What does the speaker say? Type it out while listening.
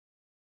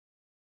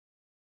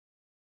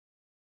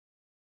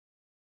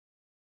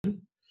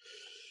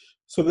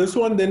So this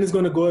one then is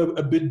going to go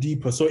a bit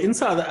deeper. So in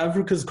South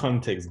Africa's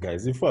context,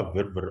 guys, if we're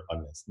very, very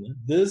honest,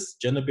 this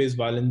gender-based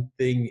violence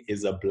thing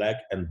is a black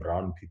and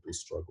brown people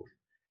struggle.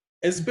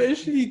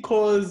 Especially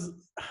because,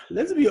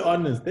 let's be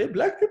honest,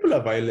 black people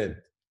are violent.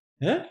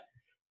 Yeah?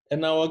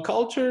 And our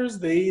cultures,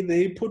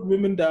 they put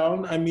women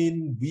down. I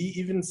mean, we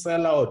even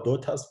sell our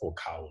daughters for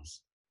cows.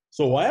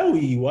 So why are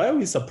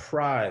we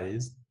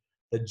surprised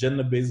that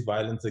gender-based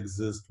violence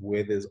exists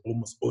where there's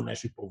almost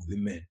ownership of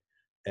women,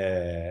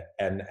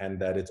 and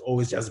that it's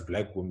always just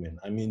black women?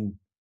 I mean,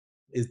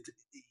 is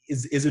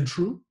it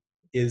true?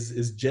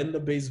 Is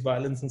gender-based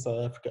violence in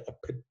South Africa a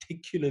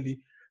particularly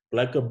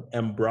black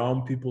and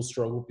brown people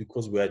struggle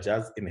because we are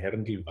just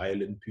inherently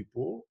violent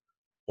people?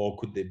 Or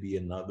could there be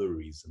another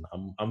reason?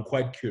 I'm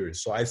quite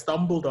curious. So I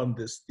stumbled on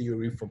this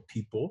theory from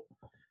people,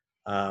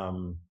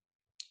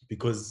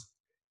 because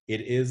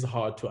it is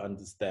hard to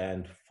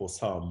understand for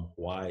some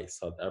why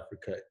South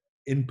Africa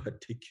in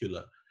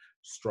particular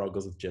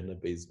struggles with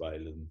gender-based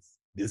violence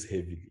this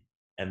heavily,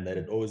 and that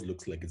it always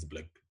looks like it's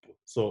black people.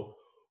 So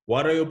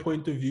what are your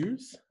point of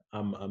views?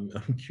 I'm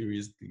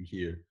curious to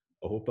hear.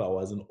 I hope I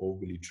wasn't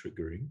overly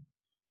triggering,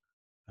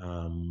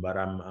 but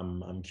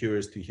I'm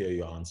curious to hear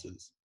your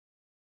answers.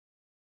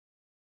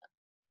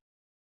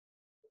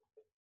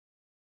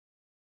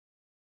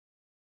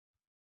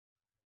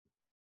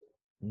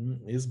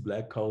 Is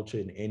black culture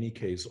in any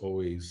case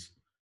always,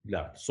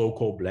 yeah,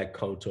 so-called black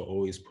culture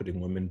always putting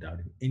women down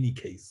in any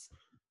case?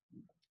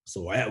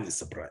 So why are we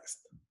surprised?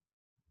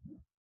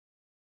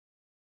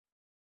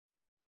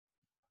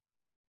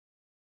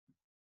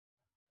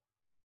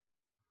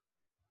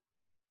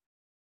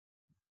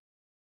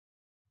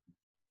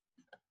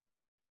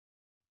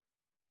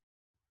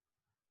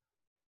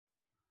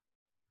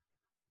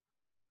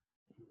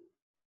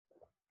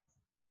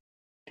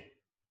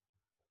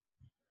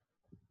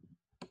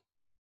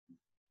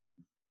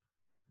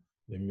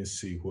 Let me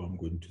see who I'm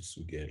going to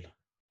sugel.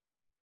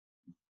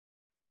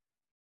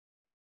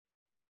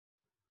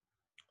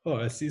 Oh,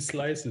 I see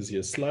Slices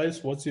here.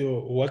 Slice, what's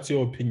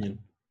your opinion?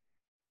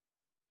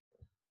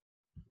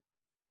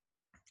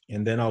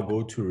 And then I'll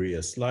go to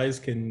Ria. Slice,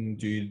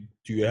 do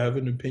you have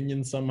an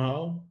opinion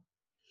somehow?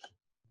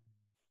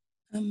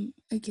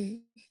 Okay.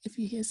 If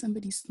you hear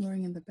somebody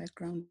snoring in the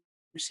background,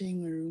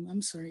 sharing a room,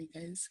 I'm sorry,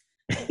 guys.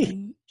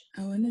 I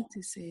wanted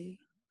to say,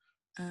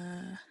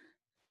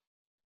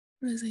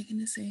 what was I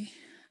gonna say?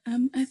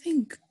 I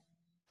think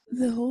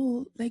the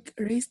whole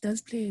race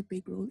does play a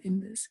big role in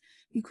this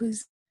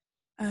because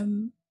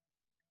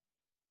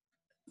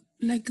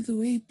the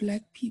way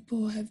black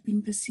people have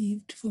been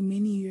perceived for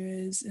many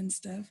years and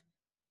stuff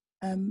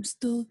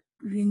still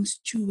rings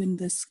true when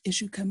this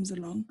issue comes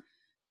along.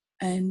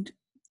 And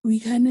we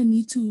kind of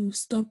need to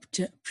stop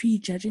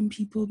prejudging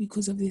people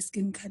because of their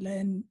skin color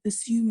and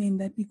assuming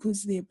that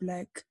because they're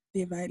black,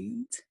 they're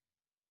violent.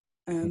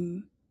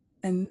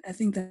 And I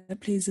think that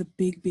plays a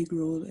big, big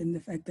role in the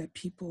fact that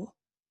people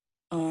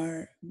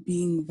are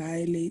being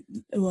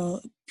violated.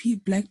 Well,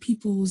 black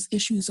people's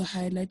issues are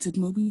highlighted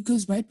more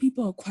because white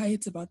people are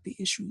quiet about the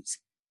issues.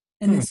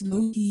 And it's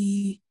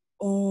low-key,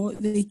 or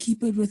they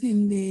keep it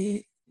within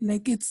their,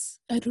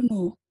 I don't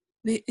know.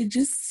 It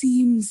just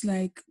seems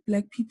like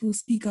black people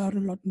speak out a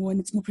lot more and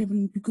it's more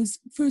prevalent because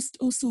first,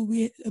 also,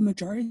 we're a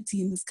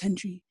majority in this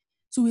country.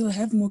 So we'll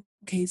have more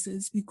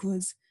cases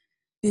because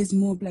there's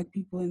more black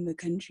people in the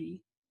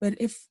country. But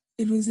if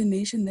it was a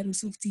nation that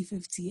was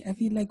 50-50, I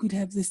feel like we'd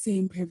have the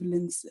same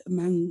prevalence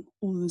among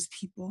all those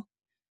people.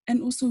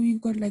 And also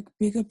we've got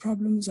bigger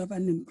problems of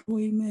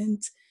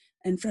unemployment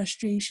and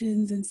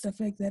frustrations and stuff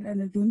like that.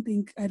 And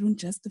I don't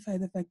justify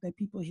the fact that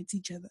people hit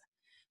each other.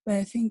 But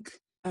I think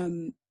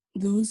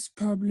those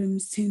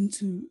problems tend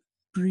to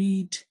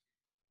breed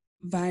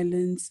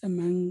violence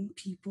among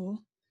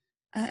people.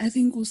 I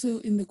think also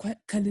in the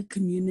colored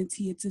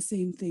community, it's the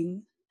same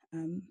thing.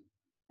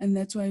 And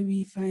that's why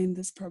we find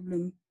this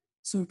problem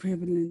so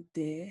prevalent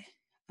there.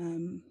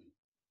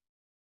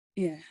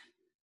 Yeah,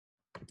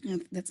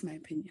 that's my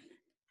opinion.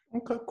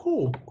 Okay,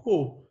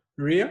 cool.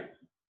 Ria?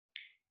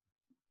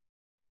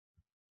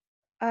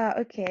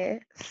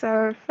 Okay,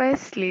 so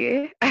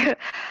firstly,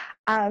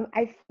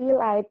 I feel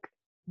like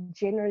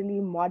generally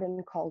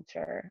modern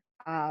culture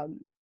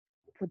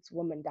puts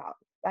women down.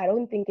 I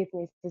don't think it's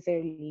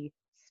necessarily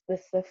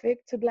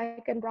specific to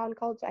black and brown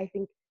culture. I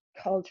think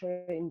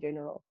culture in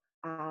general,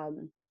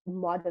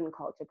 modern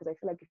culture, because I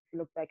feel like if you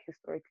look back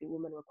historically,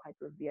 women were quite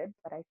revered.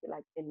 But I feel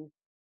like in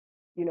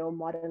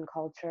modern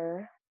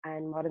culture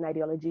and modern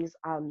ideologies,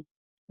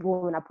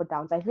 women are put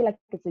down. So I feel like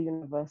it's a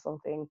universal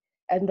thing.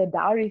 And the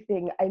dowry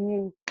thing, I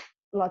mean,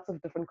 lots of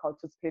different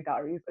cultures play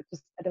dowries.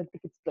 I don't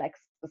think it's black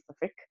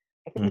specific.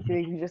 I think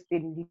you just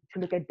need to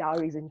look at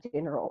dowries in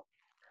general.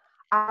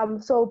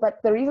 But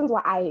the reasons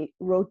why I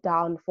wrote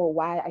down for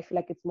why I feel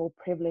like it's more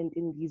prevalent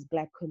in these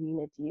black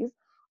communities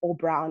or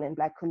brown and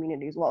black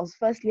communities was,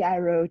 firstly, I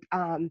wrote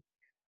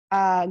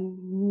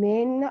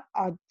men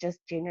are just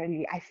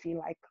generally, I feel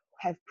like,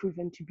 have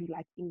proven to be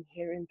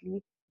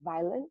inherently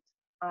violent.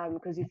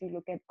 Because if you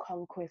look at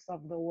conquests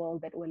of the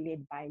world that were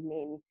led by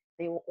men,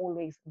 they were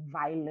always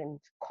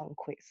violent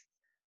conquests.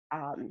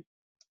 Um,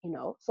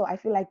 so I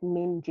feel like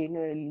men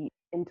generally,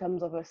 in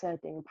terms of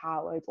asserting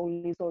power, it's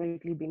always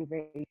historically been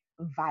very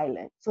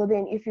violent. So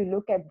then if you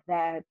look at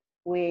that,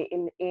 where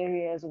in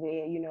areas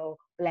where,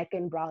 black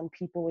and brown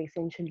people were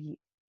essentially,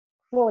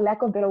 for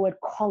lack of a better word,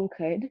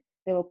 conquered,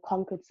 they were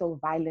conquered so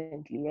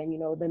violently, and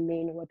the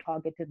men were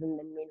targeted and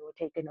the men were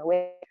taken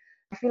away.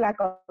 I feel like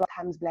a lot of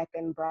times black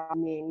and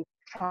brown men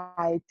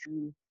try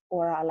to,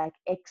 or are like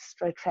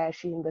extra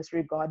trashy in this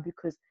regard,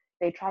 because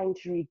they're trying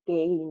to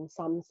regain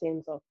some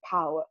sense of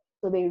power.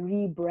 So they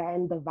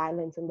rebrand the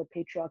violence and the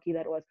patriarchy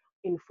that was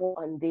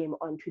enforced on them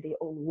onto their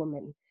own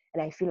women.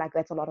 And I feel like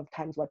that's a lot of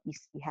times what we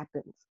see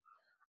happens.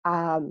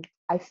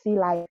 I feel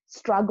like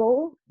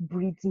struggle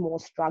breeds more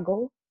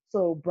struggle.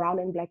 So brown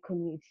and black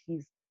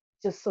communities,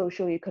 just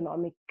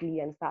socio-economically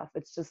and stuff,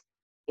 it's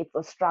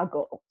a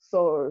struggle.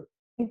 So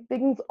if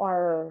things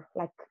are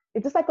like,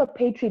 it's just like a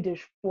petri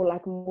dish for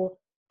like more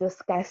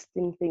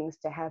disgusting things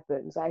to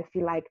happen. So I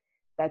feel like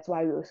that's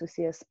why we also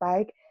see a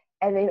spike.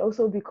 And then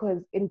also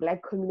because in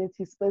black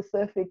communities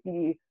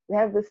specifically, we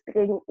have this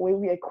thing where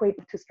we equate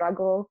to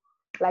struggle,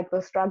 like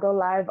the struggle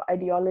life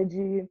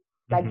ideology,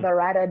 like the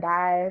ride or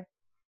die.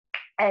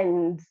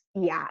 And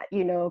yeah,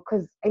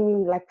 because I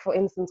mean, like for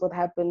instance, what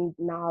happened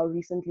now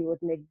recently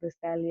with Meg Thee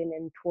Stallion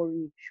and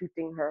Tory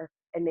shooting her,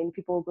 and then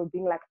people were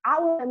being like, "I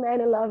want a man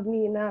who loved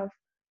me enough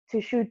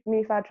to shoot me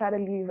if I try to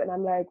leave," and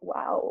I'm like,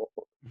 "Wow,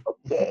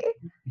 okay."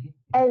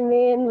 And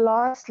then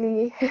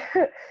lastly,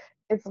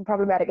 it's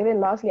problematic. And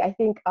then lastly, I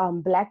think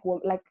black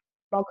women, like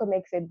Malcolm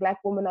X said, black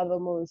women are the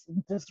most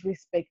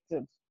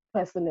disrespected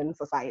person in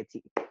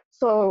society.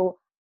 So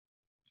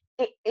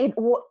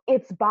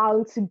it's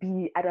bound to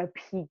be at a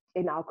peak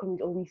in our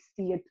community, or we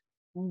see it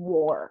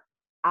more.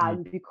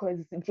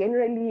 Because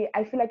generally,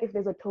 I feel like if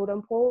there's a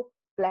totem pole,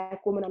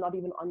 black women are not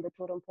even on the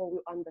totem pole,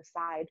 we're on the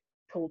side,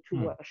 told to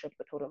worship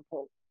the totem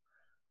pole.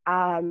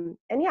 And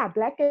yeah,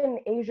 black and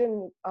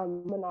Asian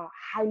women are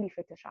highly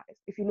fetishized.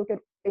 If you look at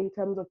in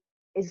terms of,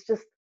 it's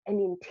just an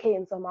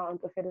intense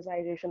amount of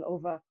fetishization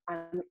over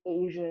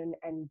Asian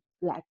and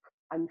black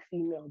and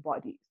female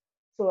bodies.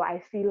 So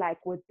I feel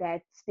like with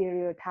that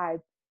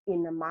stereotype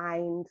in the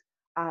mind,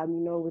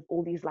 with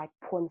all these like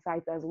porn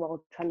sites as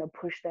well, trying to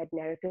push that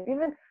narrative.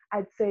 Even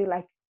I'd say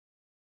like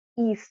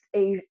East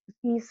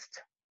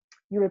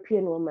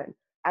European woman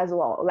as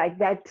well, like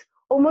that,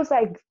 almost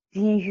like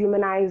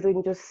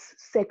dehumanizing, just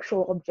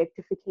sexual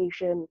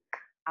objectification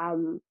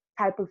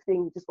type of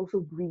thing, just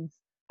also breeds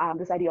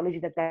this ideology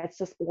that that's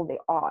just all they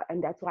are,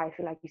 and that's why I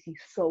feel like you see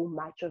so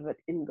much of it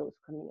in those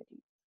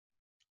communities.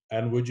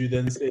 And would you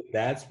then say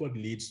that's what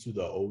leads to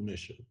the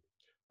ownership?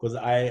 Because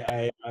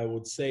I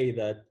would say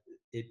that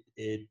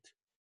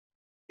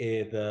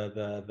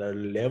the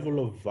level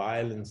of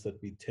violence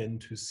that we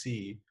tend to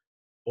see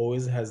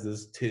always has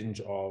this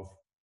tinge of,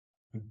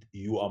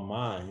 you are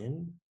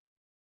mine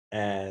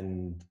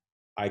and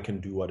I can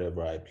do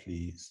whatever I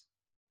please,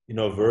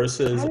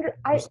 versus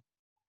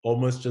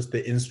almost just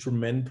the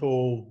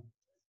instrumental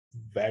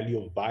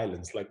value of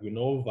violence. Like, we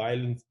know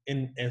violence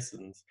in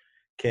essence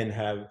can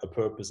have a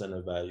purpose and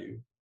a value.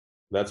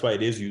 That's why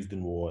it is used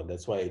in war.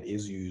 That's why it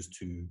is used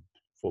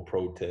for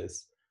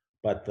protests.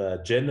 But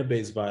the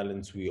gender-based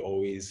violence, we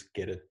always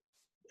get a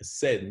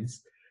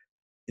sense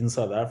in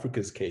South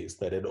Africa's case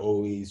that it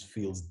always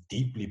feels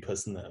deeply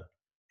personal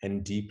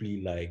and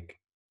deeply like,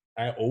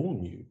 I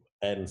own you.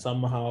 And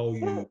somehow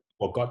you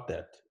forgot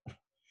that.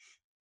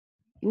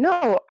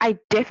 No, I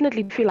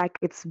definitely feel like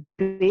it's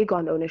big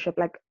on ownership.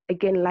 Like,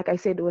 again, like I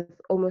said, with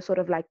almost sort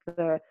of like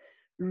the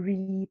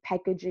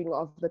repackaging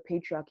of the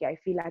patriarchy, I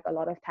feel like a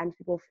lot of times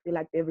people feel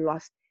like they've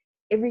lost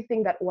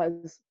everything that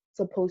was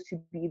supposed to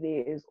be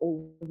theirs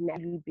or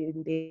naturally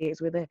been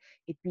theirs, whether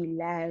it be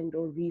land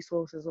or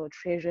resources or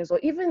treasures or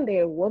even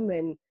their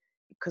woman,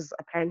 because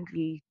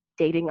apparently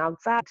dating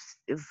outside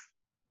is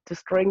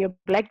destroying your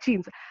black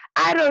genes.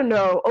 I don't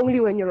know,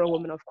 only when you're a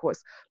woman, of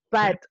course.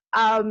 But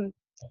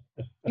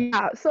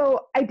yeah,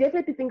 so I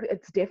definitely think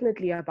it's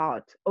definitely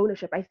about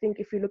ownership. I think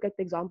if you look at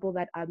the example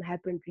that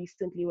happened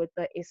recently with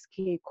the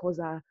SK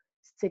Koza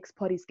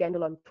six-party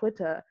scandal on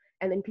Twitter,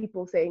 and then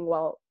people saying,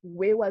 well,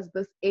 where was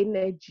this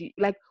energy?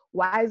 Like,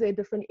 why is there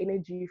different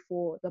energy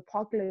for the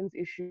Parklands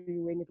issue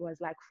when it was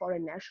like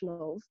foreign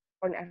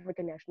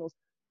African nationals,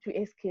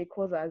 to SK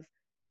Koza's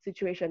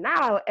situation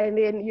now? And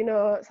then,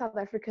 South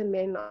African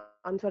men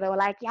on Twitter were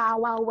like, yeah,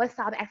 well, we're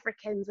South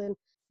Africans and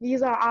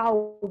these are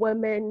our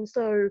women,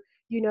 so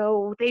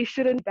they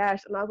shouldn't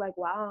bash. And I was like,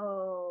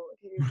 wow,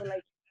 okay, so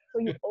like, so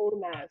you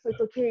own that. So it's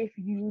okay if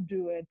you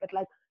do it, but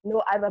like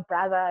no other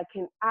brother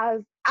can.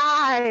 As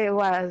I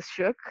was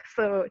shook.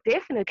 So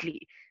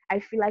definitely, I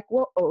feel like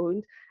we're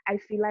owned. I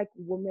feel like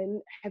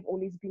women have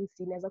always been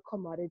seen as a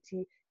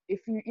commodity.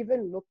 If you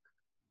even look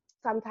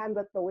sometimes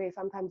at the way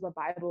sometimes the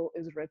Bible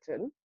is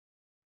written,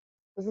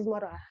 this is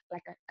not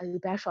a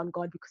bash on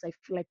God, because I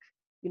feel like,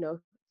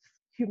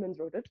 humans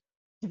wrote it,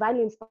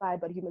 divinely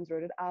inspired, but humans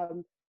wrote it.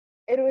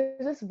 it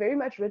was just very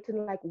much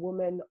written like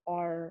women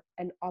are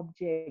an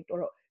object,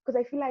 or because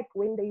I feel like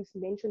when they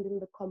mentioned in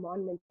the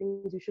commandments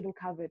things you shouldn't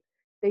covet,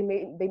 they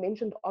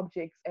mentioned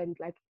objects and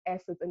like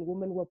assets, and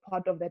women were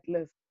part of that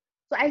list.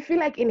 So I feel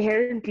like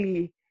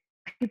inherently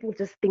people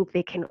just think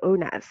they can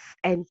own us,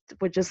 and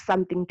we're just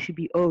something to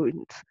be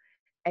owned,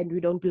 and we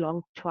don't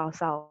belong to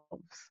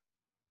ourselves.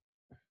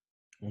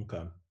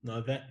 Okay.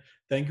 Now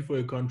thank you for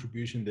your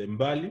contribution there.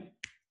 Mbali?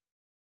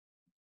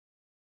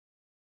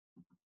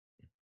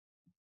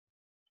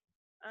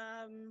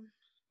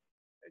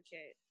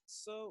 Okay.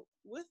 So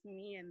with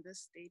me and this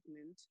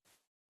statement,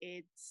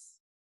 it's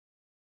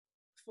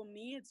for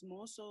me, it's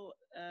more so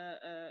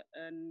a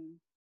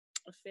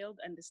failed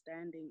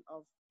understanding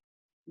of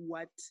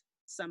what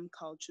some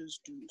cultures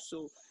do.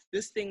 So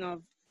this thing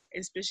of,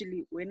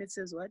 especially when it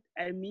says what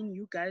I mean,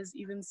 you guys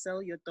even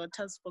sell your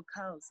daughters for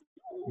cows.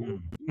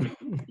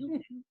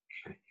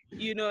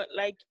 You know,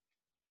 like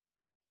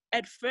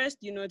at first,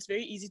 you know, it's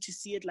very easy to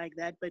see it like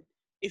that, but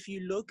if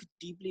you look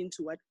deeply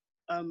into what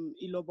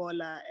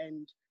ilobola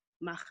and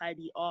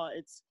mahadi are,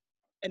 it's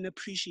an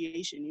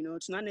appreciation. You know,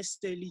 it's not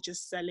necessarily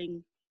just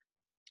selling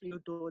your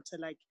daughter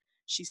like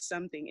she's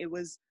something. It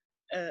was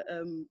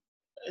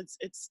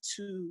it's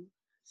to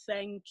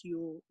thank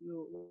your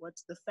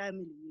what's the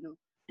family, you know.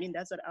 I mean,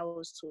 that's what I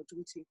was taught,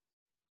 Uti.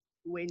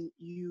 When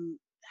you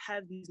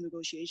have these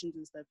negotiations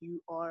and stuff,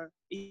 you are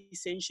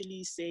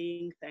essentially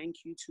saying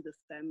thank you to the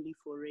family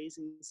for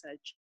raising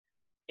such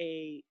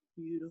a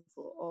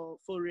beautiful, or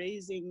for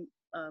raising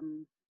a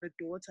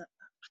daughter,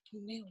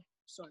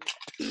 sorry,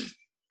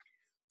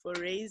 for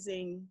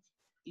raising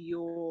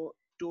your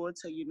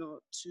daughter, you know,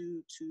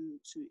 to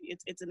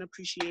it's an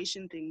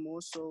appreciation thing,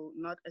 more so,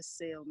 not a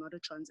sale, not a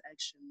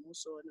transaction, more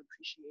so an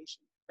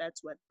appreciation.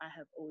 That's what I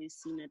have always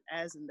seen it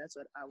as, and that's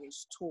what I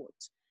was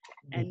taught.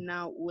 And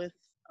now with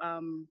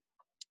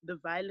the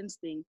violence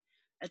thing,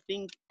 I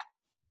think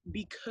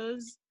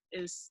because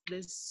there's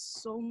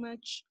so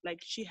much, like,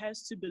 she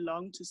has to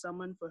belong to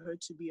someone for her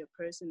to be a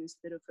person,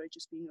 instead of her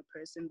just being a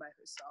person by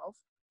herself.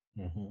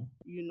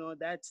 You know,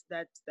 that's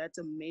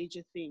a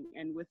major thing.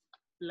 And with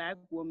Black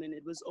women,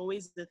 it was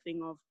always the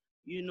thing of,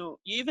 you know,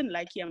 you even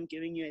lucky I'm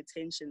giving you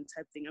attention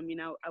type thing. I mean,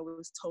 I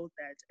was told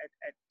that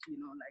at you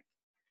know, like,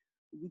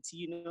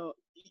 you know,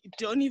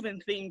 don't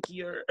even think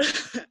you're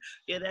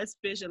you're that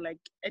special, like,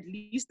 at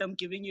least I'm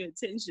giving you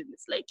attention.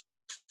 It's like,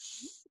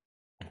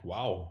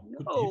 Wow.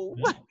 no.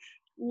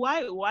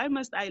 Why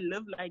must I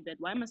live like that?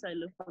 Why must I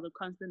live for the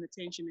constant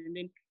attention? And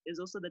then there's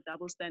also the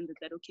double standard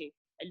that, okay,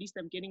 at least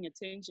I'm getting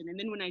attention, and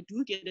then when I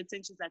do get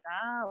attention, it's like,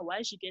 why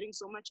is she getting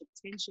so much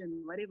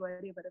attention, whatever.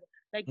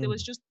 Like,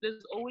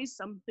 there's always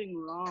something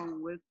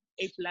wrong with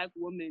a Black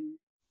woman.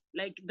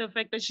 Like, the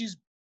fact that she's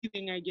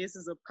breathing, I guess,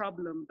 is a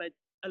problem. But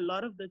a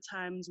lot of the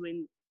times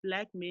when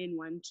Black men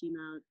want to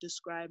now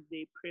describe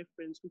their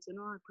preference, we say,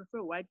 no, I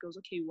prefer white girls.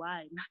 Okay,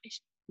 why?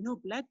 No,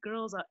 Black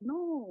girls are,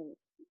 no,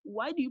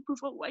 why do you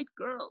prefer white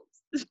girls?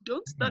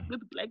 Don't start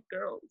with Black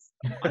girls.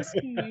 I'm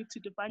asking you to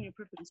define your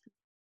preference.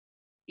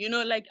 You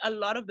know, like, a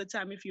lot of the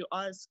time, if you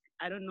ask,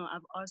 I don't know,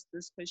 I've asked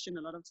this question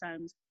a lot of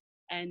times,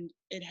 and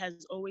it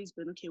has always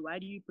been, okay, why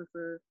do you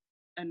prefer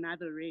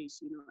another race?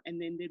 You know,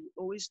 and then they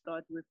always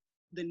start with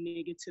the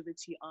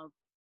negativity of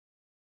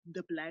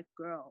the Black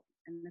girl.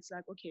 And it's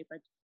like, okay, but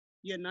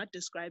you're not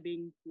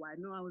describing why.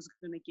 No, I was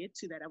going to get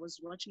to that. I was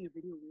watching a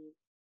video where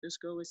this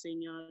girl was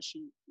saying, yeah,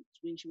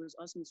 when she was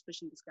asking this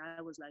question, this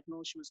guy was like,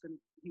 no,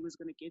 he was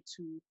gonna get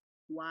to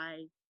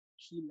why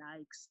he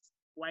likes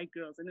white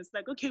girls. And it's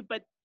like, okay,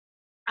 but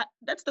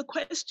that's the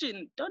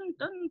question. Don't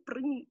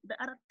bring the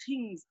other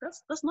things.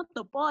 That's not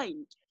the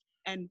point.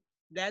 And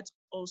that's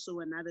also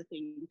another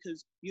thing,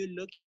 because you're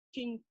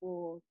looking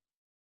for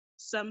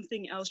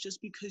something else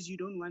just because you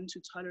don't want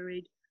to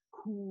tolerate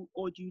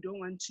or you don't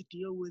want to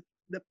deal with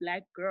the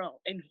Black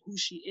girl and who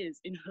she is,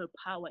 in her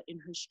power, in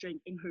her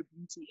strength, in her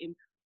beauty, in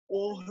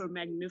all her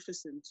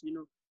magnificence. You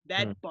know,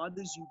 that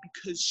bothers you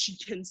because she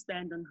can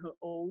stand on her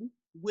own,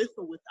 with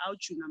or without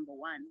you, number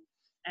one.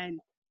 And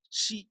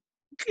she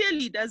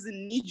clearly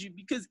doesn't need you,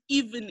 because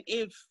even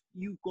if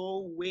you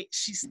go away,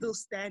 she's still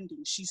standing.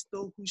 She's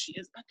still who she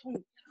is.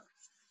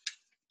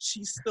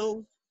 She's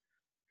still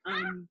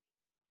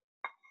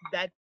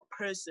that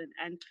person.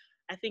 And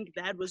I think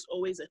that was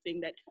always a thing,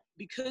 that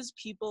because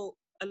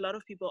a lot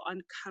of people are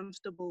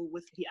uncomfortable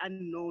with the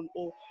unknown,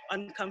 or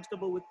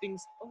uncomfortable with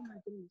things. Oh my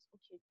goodness.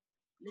 Okay,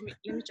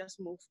 let me just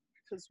move,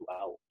 because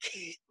wow.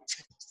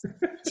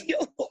 Yo,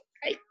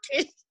 I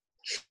can't.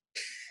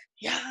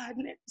 Yeah,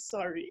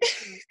 sorry.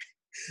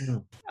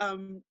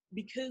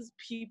 Because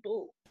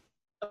people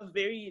are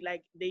very,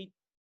 like, they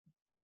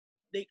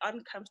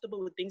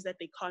uncomfortable with things that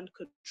they can't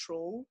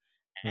control,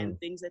 and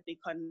things that they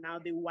can't. Now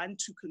they want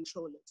to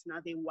control it. Now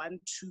they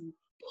want to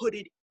put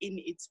it in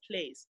its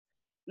place,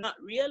 not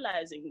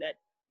realizing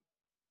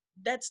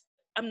that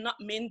I'm not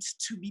meant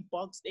to be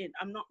boxed in.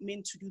 I'm not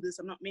meant to do this.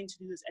 I'm not meant to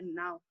do this. And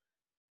now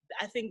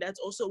I think that's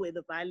also where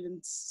the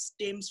violence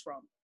stems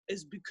from,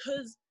 is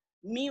because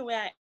me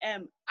where I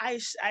am, I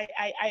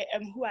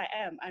am who I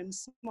am. I'm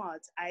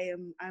smart.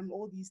 I'm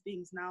all these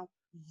things. Now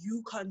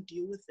you can't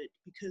deal with it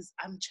because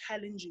I'm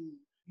challenging you.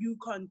 You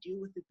can't deal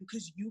with it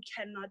because you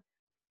cannot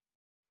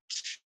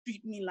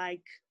treat me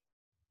like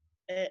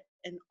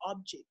an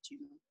object, you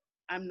know.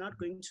 I'm not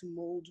going to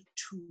mold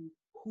to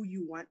who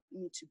you want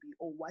me to be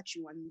or what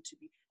you want me to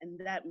be. And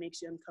that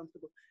makes you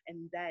uncomfortable.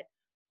 And that,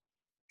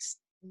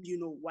 you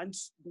know,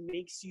 once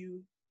makes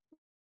you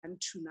want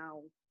to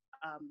now,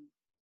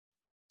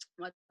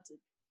 what's it,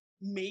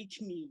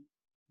 make me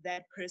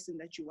that person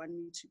that you want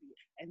me to be.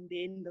 And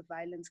then the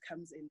violence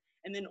comes in.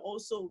 And then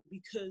also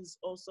because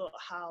also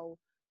how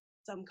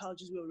some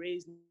cultures were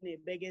raised in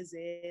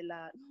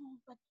Begezela. No,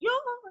 but yo,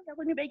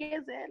 when you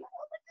Begezela.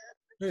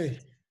 Hey,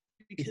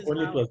 if Because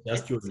only it now was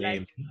just your it's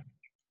name. like,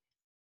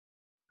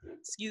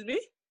 excuse me?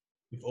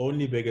 If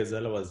only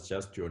Begazella was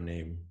just your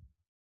name.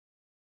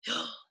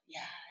 Yeah.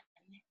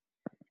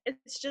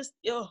 It's just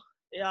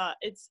yeah,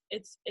 it's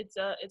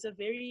a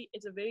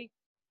very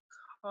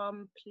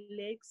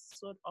complex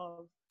sort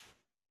of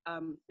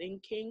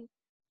thinking,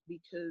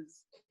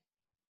 because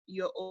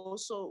you're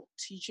also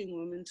teaching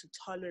women to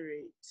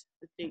tolerate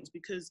the things,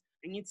 because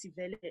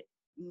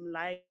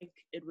like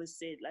it was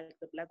said, like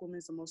the Black woman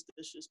is the most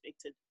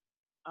disrespected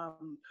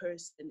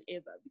person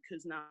ever,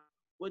 because now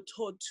we're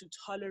taught to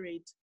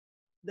tolerate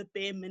the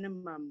bare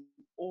minimum,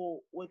 or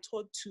we're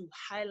taught to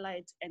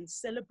highlight and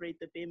celebrate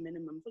the bare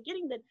minimum,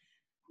 forgetting that,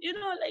 you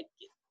know, like,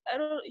 I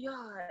don't,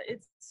 yeah,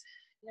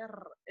 yeah,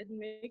 it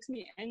makes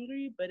me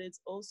angry, but it's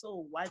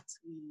also what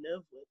we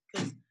live with.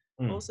 Because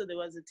also there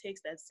was a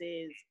text that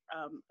says,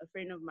 a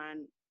friend of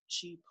mine,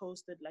 she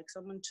posted, like,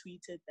 someone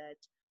tweeted that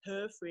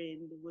her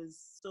friend was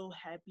so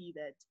happy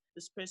that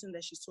this person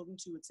that she's talking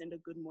to would send a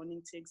good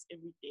morning text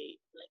every day.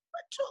 Like,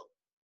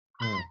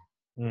 what?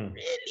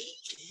 Really?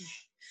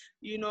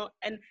 You know,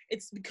 and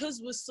it's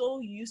because we're so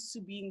used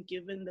to being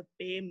given the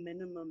bare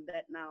minimum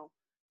that now,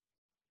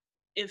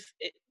 if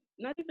it,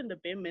 not even the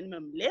bare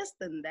minimum, less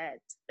than that,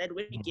 that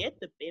when we get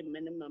the bare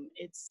minimum,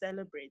 it's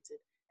celebrated.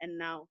 And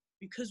now,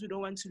 because we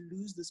don't want to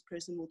lose this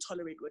person, we'll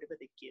tolerate whatever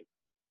they give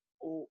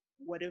or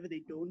whatever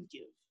they don't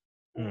give.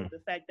 Or the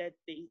fact that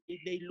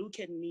they look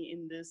at me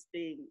in this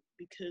thing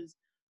because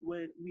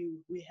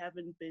we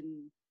haven't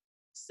been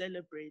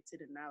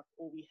celebrated enough,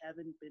 or we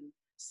haven't been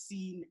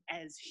seen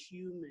as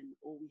human,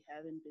 or we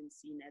haven't been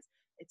seen as,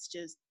 it's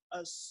just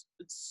us.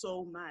 It's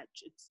so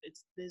much, it's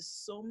there's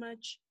so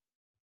much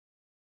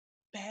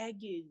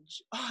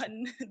baggage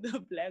on the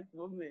Black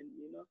woman,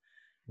 you know.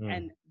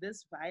 And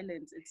this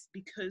violence, it's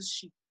because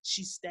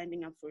she's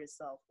standing up for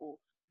herself, or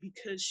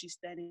because she's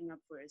standing up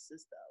for her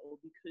sister, or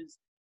because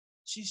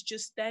she's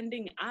just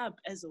standing up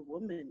as a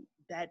woman.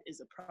 That is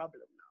a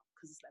problem now,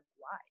 because it's like,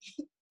 why?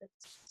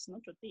 That's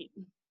not your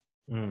thing.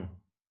 No.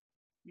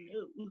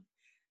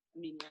 I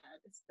mean, yeah,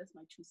 that's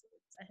my 2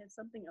 cents. I had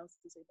something else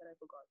to say, but I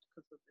forgot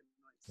because of the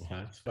noise.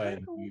 That's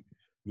fine.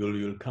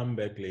 You'll come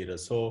back later.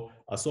 So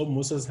I saw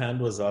Musa's hand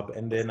was up,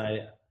 and then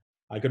I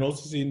can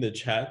also see in the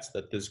chat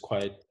that there's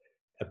quite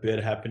a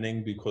bit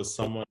happening, because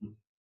someone,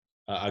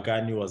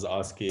 Agani, was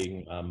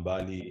asking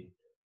Bali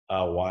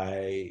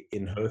why,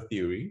 in her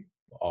theory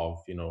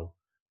of, you know,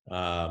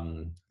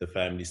 the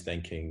family's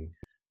thanking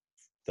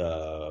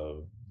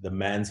the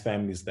man's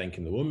family is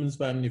thanking the woman's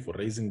family for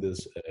raising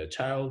this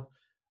child.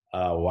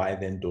 Why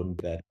then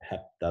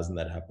doesn't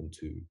that happen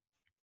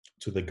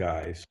to the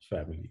guy's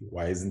family?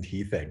 Why isn't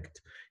he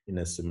thanked in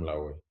a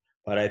similar way?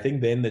 But I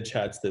think then in the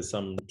chats there's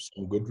some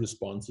good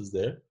responses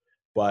there.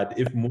 But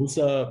if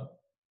Musa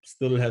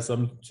still has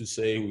something to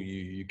say,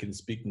 you can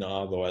speak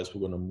now. Otherwise,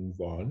 we're going to move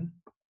on.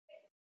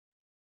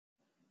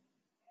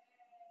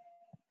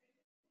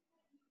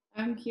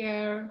 I'm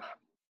here.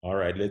 All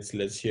right,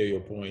 let's hear your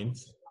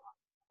points.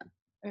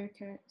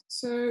 Okay,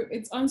 so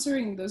it's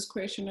answering this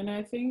question, and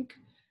I think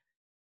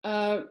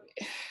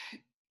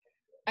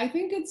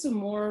it's a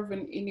more of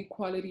an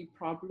inequality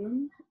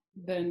problem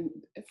than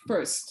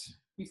first,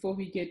 before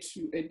we get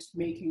to it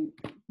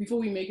before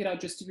we make it out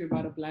just to be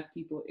about a Black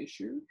people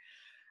issue.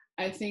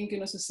 I think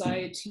in a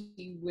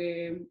society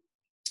where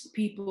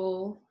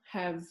people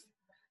have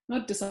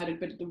not decided,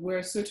 but where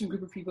a certain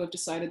group of people have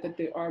decided that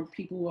there are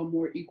people who are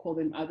more equal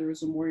than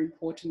others or more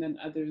important than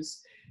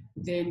others,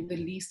 then the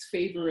least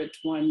favorite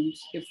ones,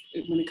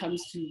 when it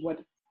comes to what,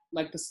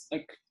 like this,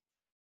 like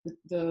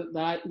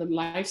the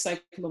life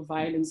cycle of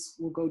violence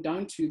will go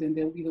down to, then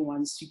they'll be the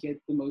ones to get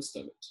the most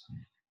of it.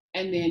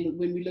 And then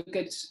when we look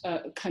at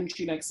a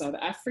country like South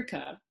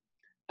Africa,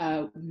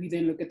 we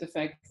then look at the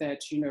fact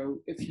that, you know,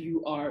 if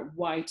you are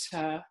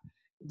whiter,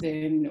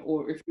 then,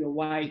 or if you're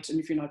white and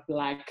if you're not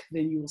Black,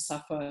 then you will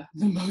suffer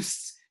the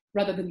most,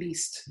 rather the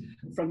least,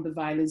 from the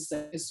violence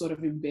that is sort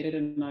of embedded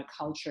in our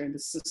culture and the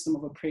system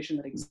of oppression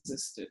that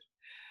existed.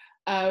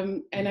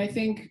 And I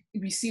think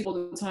we see it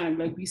all the time.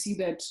 Like, we see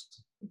that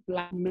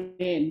Black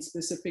men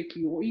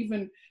specifically, or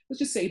even, let's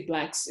just say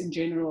Blacks in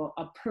general,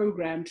 are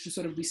programmed to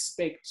sort of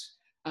respect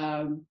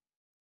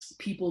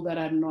people that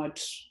are not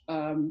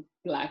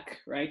Black,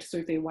 right? So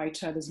if they're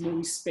whiter, there's more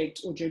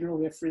respect or general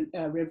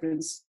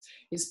reverence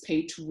is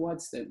paid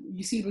towards them.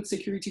 You see it with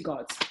security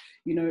guards.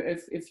 You know,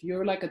 if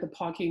you're like at the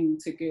parking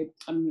ticket,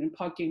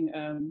 parking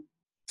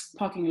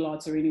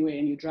lots or anywhere,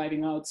 and you're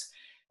driving out,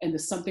 and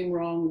there's something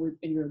wrong with,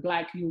 and you're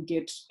Black, you'll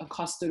get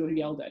accosted or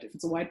yelled at. If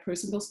it's a white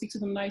person, they'll speak to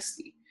them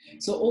nicely.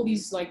 So all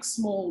these like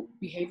small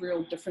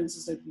behavioral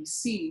differences that we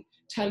see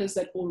tell us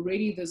that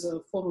already there's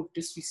a form of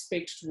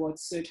disrespect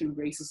towards certain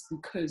races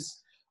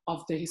because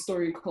of the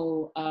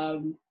historical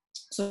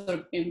sort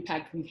of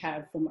impact we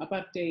have from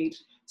apartheid,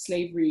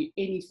 slavery,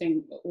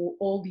 anything, or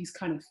all these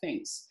kind of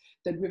things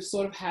that we've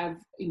sort of have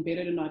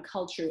embedded in our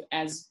culture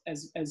as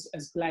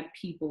Black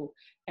people,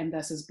 and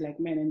thus as Black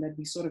men, and that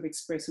we sort of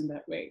express in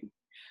that way.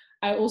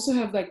 I also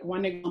have like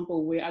one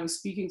example where I was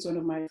speaking to one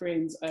of my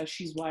friends,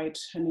 she's white,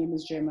 her name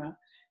is Gemma,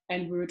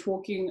 and we were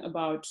talking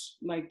about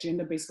like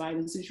gender-based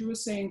violence, and she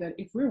was saying that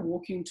if we're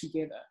walking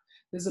together,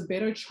 there's a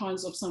better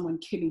chance of someone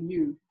killing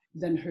you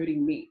than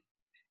hurting me.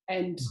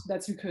 And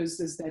that's because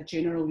there's that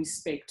general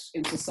respect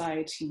in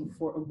society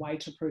for a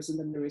whiter person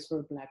than there is for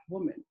a Black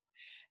woman.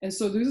 And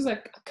so these are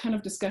like kind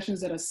of discussions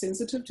that are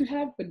sensitive to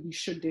have, but we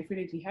should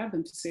definitely have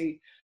them to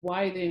say,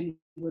 why then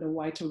would a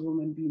whiter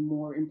woman be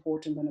more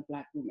important than a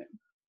Black woman?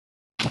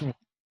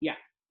 Yeah,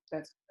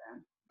 that's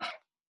that.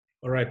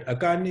 All right,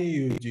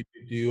 Akani, do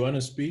you want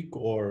to speak,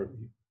 or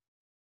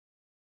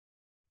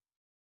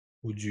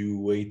would you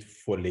wait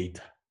for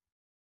later?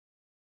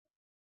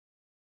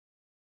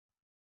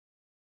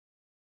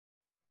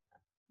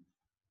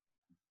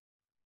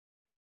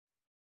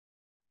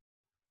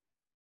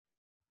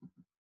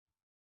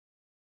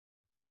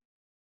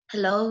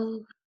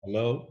 Hello.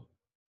 Hello?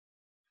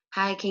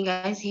 Hi, can you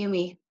guys hear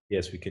me?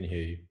 Yes, we can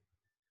hear you.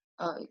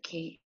 Oh,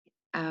 okay.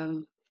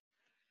 I'd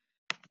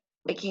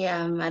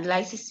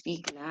like to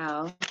speak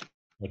now.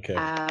 Okay.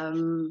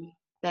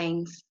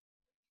 Thanks.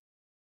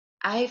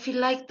 I feel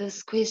like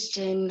this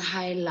question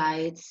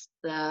highlights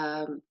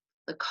the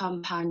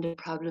compounded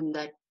problem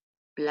that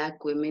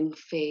Black women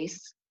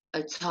face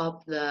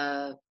atop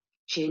the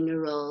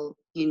general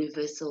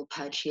universal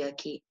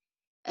patriarchy,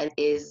 and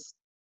is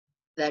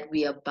that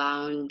we are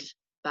bound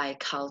by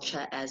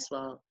culture as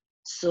well.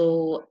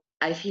 So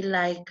I feel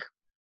like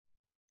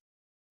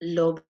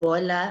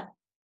lobola,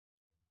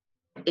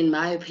 in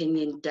my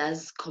opinion,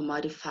 does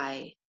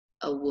commodify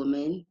a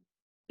woman,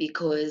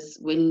 because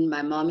when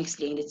my mom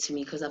explained it to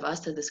me, because I've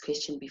asked her this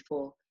question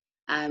before,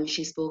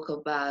 she spoke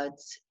about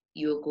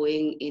you're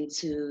going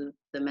into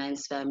the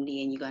man's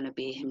family and you're going to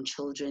bear him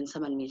children.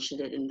 Someone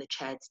mentioned it in the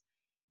chat.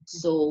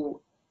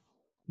 So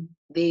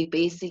they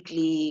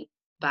basically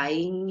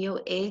buying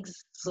your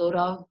eggs, sort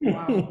of.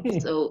 Wow.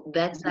 So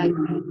that's like,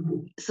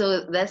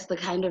 so that's the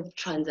kind of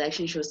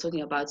transaction she was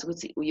talking about. So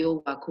that's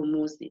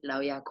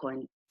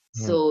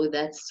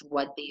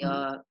what they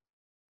are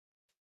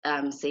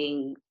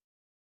saying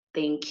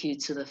thank you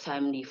to the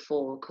family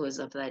for, because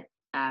of that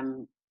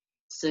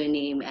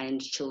surname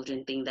and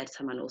children thing that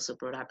someone also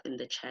brought up in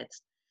the chat.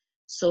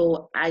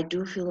 So I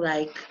do feel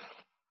like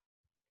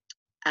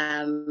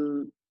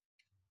when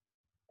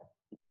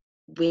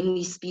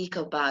we speak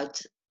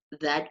about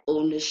that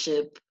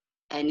ownership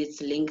and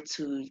it's linked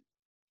to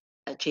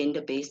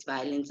gender-based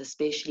violence,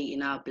 especially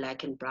in our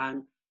Black and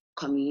brown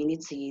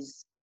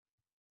communities,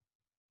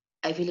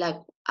 I feel like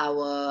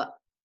our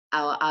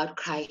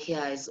outcry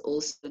here is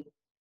also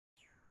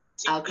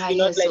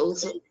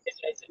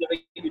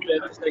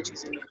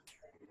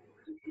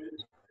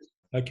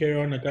Carry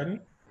on, Akani.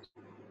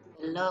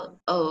 Hello.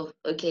 Oh,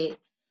 okay.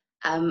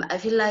 I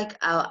feel like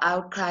our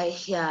outcry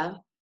here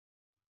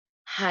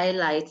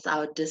highlights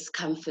our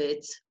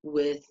discomfort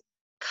with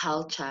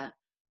culture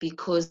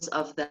because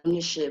of the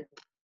ownership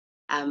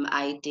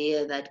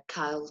idea that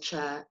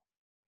culture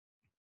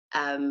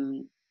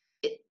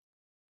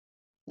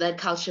that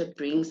culture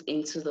brings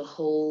into the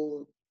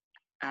whole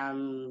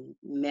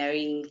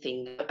marrying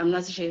thing. I'm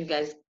not sure if you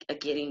guys are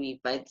getting me,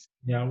 but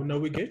yeah, no,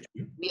 we get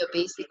you. We are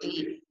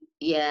basically,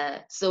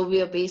 yeah. So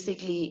we are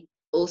basically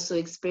also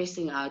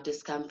expressing our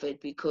discomfort,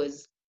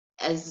 because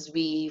as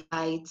we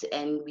fight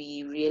and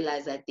we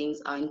realize that things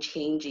aren't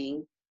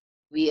changing,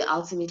 we are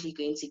ultimately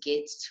going to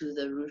get to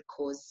the root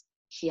cause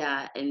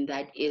here, and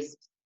that is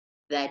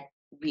that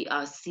we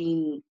are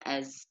seen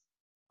as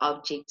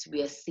objects,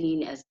 we are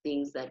seen as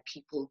things that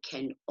people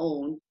can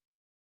own.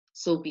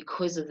 So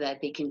because of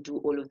that, they can do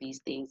all of these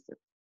things.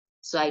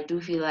 So I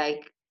do feel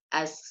like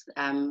us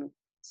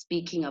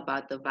speaking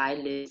about the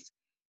violence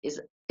is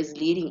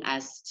leading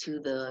us to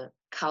the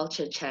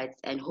culture chats,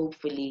 and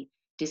hopefully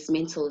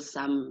dismantle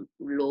some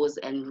laws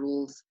and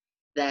rules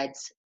that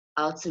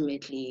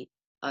ultimately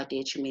are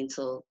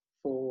detrimental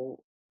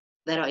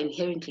that are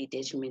inherently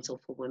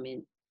detrimental for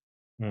women.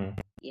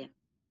 Yeah.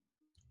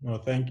 No,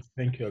 thank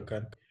you,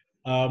 Akan.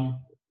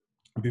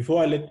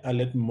 Before I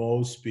let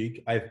Mo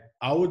speak,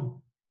 I would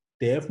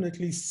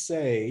definitely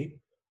say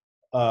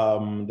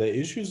the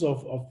issues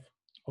of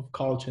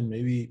culture, and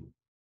maybe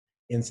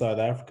in South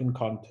African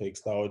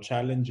context, our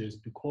challenge is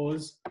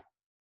because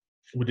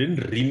we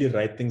didn't really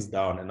write things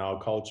down, and our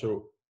culture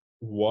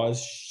was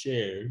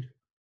shared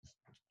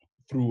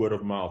through word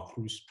of mouth,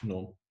 through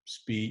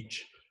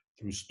speech,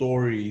 through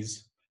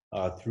stories,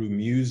 through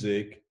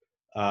music.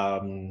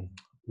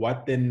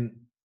 What then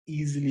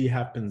easily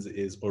happens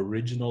is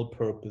original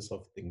purpose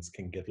of things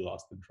can get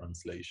lost in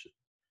translation,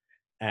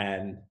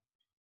 and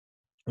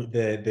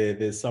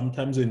there's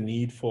sometimes a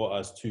need for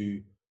us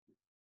to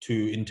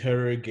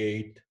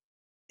interrogate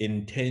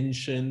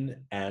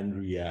intention and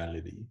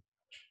reality.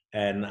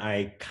 And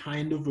I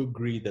kind of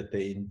agree that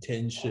the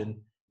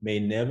intention may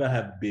never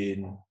have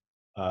been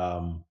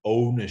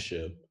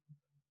ownership,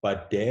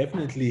 but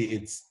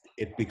definitely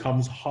it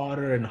becomes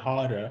harder and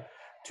harder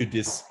to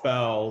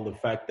dispel the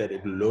fact that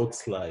it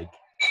looks like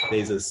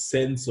there's a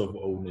sense of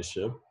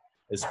ownership,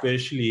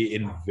 especially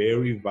in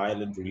very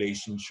violent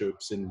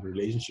relationships, in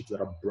relationships that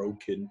are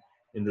broken,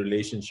 in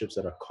relationships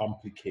that are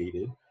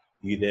complicated.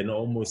 You then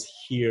almost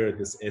hear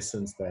this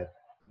essence that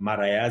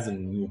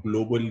marayazin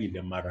globally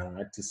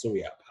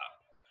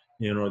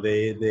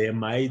there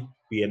might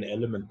be an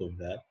element of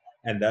that,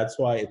 and that's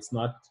why it's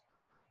not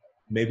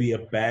maybe a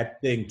bad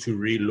thing to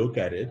relook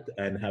at it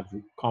and have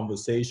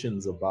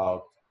conversations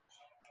about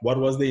what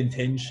was the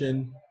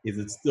intention, is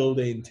it still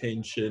the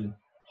intention,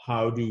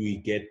 how do we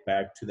get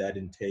back to that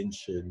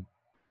intention,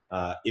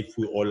 if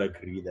we all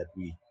agree that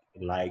we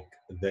like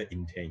the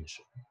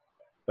intention.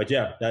 But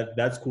yeah,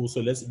 that's cool.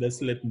 So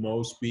let's let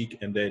Mo speak,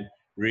 and then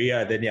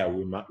Ria, then yeah,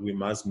 we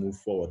must move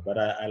forward. But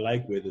I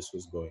like where this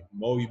was going.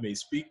 Mo, you may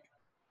speak.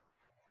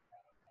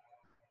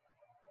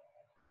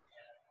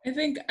 I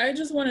think I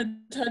just want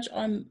to touch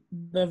on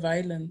the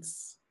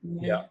violence.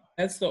 Yeah.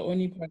 That's the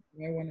only part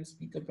that I want to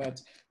speak about.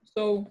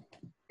 So,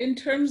 in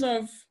terms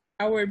of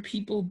our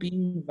people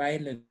being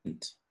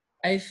violent,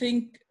 I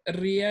think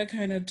Ria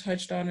kind of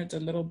touched on it a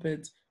little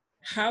bit.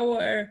 How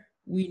are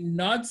we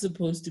not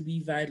supposed to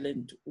be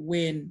violent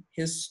when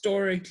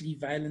historically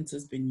violence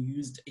has been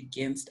used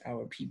against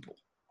our people?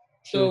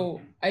 Sure.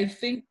 So, I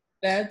think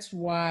that's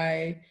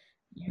why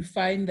you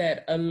find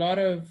that a lot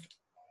of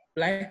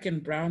Black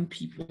and brown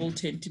people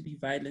tend to be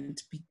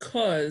violent,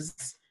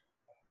 because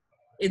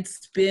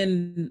it's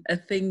been a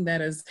thing that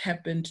has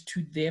happened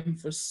to them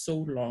for so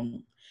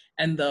long.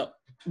 And the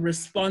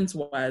response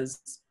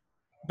was,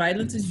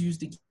 violence is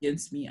used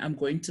against me. I'm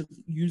going to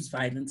use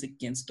violence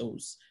against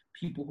those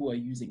people who are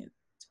using it.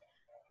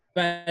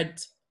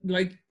 But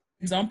like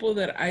example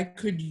that I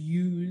could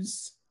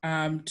use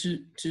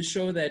to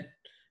show that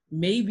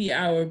maybe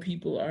our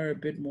people are a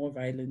bit more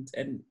violent,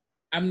 and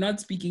I'm not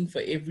speaking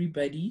for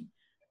everybody,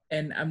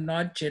 and I'm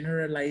not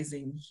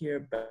generalizing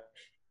here, but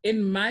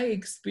in my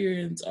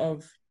experience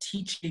of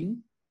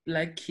teaching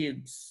Black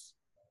kids,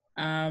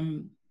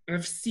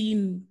 I've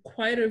seen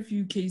quite a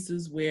few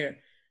cases where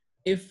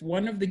if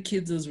one of the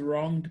kids is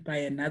wronged by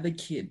another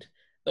kid,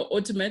 the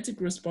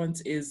automatic response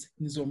is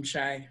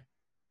Nzomshai.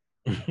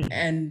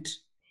 And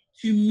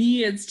to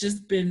me, it's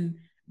just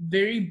been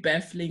very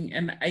baffling.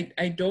 And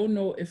I don't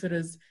know if it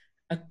is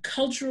a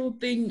cultural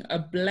thing, a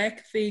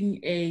Black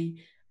thing,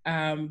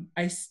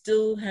 I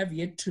still have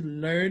yet to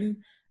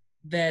learn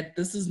that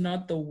this is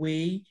not the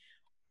way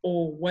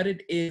or what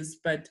it is,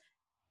 but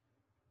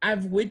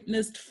I've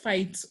witnessed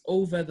fights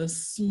over the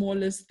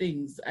smallest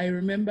things. I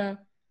remember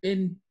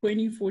in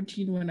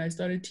 2014 when I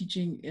started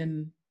teaching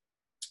in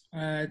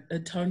a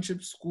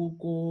township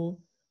school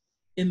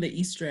in the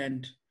East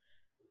Rand,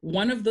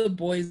 one of the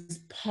boys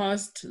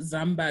passed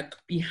Zambak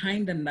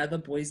behind another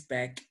boy's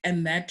back,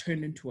 and that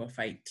turned into a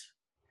fight.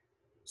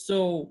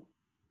 So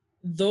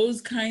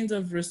those kinds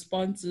of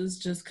responses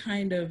just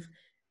kind of,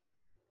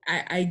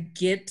 I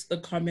get the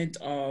comment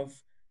of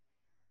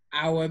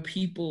our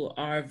people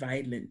are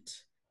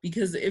violent,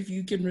 because if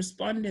you can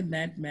respond in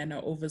that manner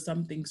over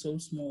something so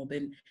small,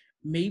 then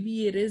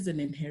maybe it is an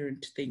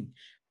inherent thing.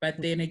 But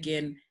then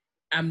again,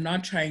 I'm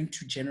not trying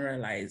to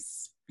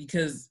generalize,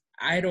 because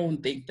I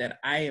don't think that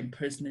I am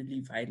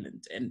personally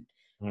violent. And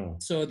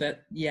so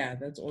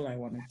that's all I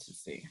wanted to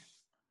say.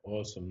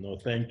 Awesome. No,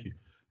 thank you.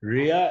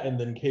 Ria and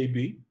then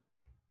KB.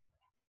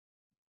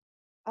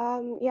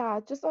 Yeah,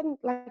 just on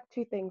like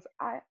two things.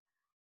 I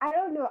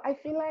don't know. I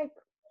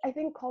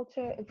think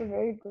culture is a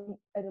very good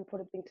and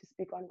important thing to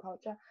speak on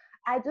culture.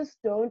 I just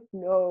don't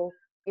know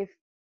if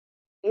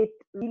it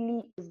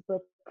really is the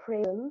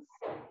presence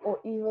or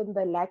even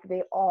the lack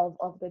thereof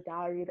of the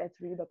dowry that's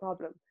really the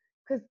problem.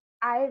 Because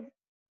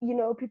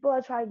people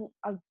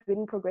I've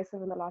been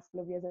progressive in the last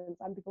couple of years, and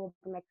some people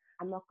have been like,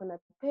 I'm not gonna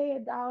pay a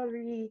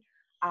dowry,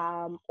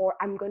 or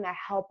I'm gonna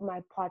help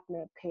my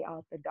partner pay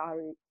out the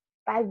dowry.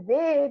 But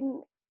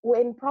then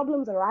when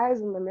problems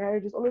arise in the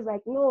marriage, it's always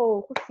like,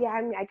 no,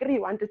 I agree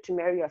you wanted to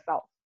marry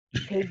yourself,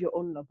 pay your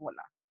own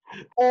lobola.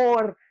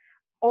 Or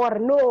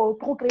no,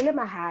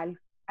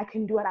 I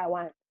can do what I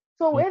want.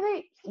 So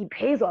whether he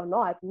pays or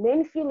not,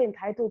 men feel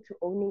entitled to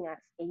owning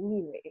us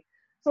anyway.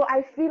 So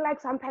I feel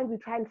like sometimes we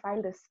try and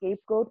find a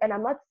scapegoat. And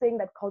I'm not saying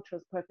that culture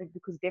is perfect,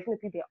 because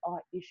definitely there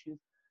are issues.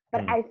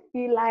 But I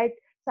feel like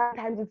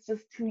sometimes it's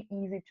just too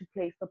easy to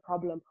place the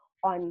problem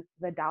on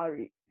the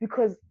dowry,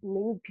 because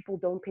many people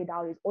don't pay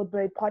dowries, or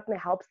the partner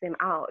helps them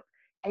out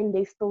and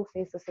they still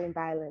face the same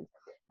violence.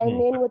 And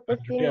then with the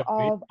But thing Ria,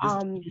 wait, of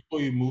just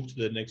before you move to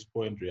the next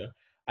point, Ria,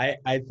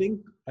 I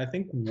think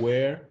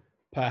where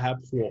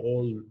perhaps we're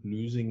all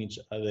losing each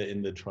other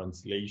in the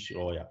translation,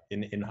 or yeah,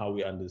 in how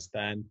we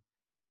understand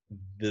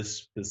this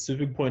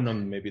specific point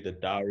on maybe the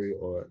dowry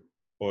or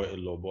a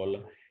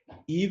lobola,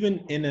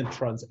 even in a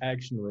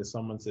transaction where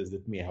someone says,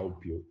 let me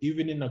help you,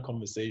 even in a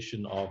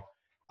conversation of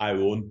I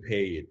won't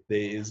pay it, there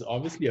is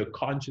obviously a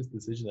conscious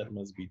decision that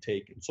must be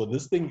taken. So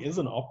this thing is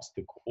an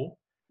obstacle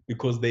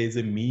because there is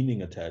a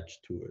meaning attached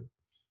to it.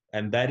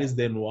 And that is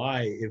then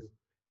why, if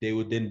there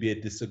would then be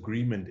a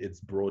disagreement, it's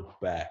brought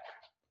back.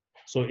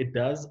 So it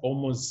does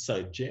almost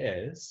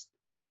suggest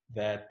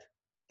that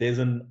there's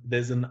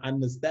an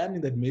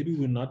understanding that maybe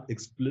we're not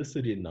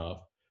explicit enough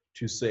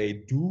to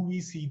say, do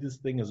we see this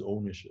thing as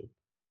ownership?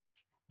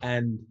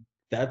 And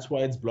that's why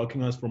it's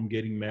blocking us from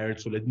getting married.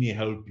 So let me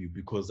help you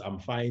because I'm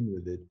fine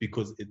with it,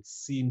 because it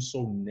seems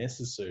so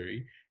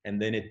necessary,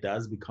 and then it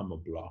does become a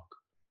block,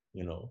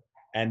 you know.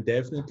 And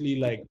definitely,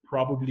 like,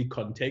 probably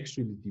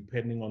contextually,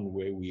 depending on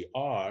where we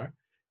are,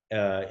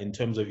 in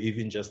terms of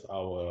even just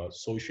our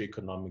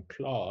socioeconomic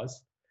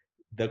class,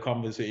 the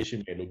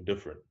conversation may look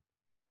different.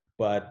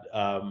 But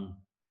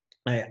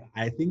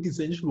I think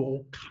essentially we're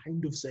all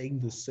kind of saying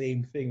the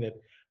same thing, that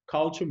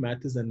culture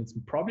matters, and it's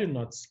probably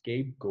not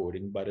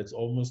scapegoating, but it's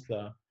almost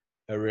a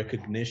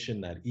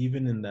recognition that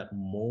even in that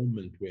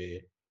moment where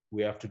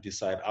we have to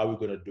decide, are we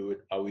going to do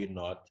it, are we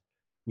not,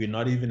 we're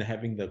not even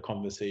having the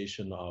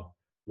conversation of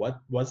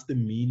what's the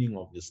meaning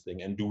of this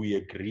thing, and do we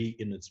agree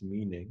in its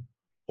meaning,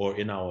 or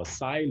in our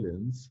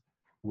silence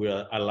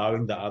we're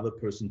allowing the other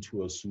person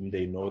to assume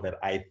they know that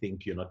I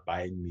think you're not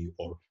buying me,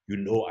 or you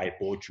know I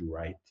bought you,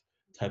 right?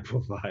 Type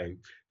of vibe,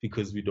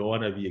 because we don't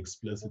want to be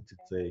explicit to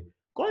say,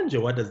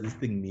 Konje, what does this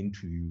thing mean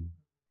to you?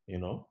 You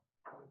know?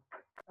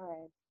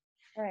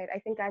 all right, I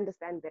think I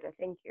understand better.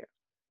 Thank you.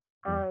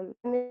 And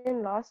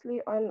then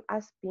lastly, on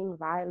us being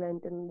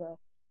violent and the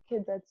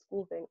kids at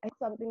school thing, I think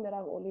something that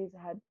I've always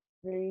had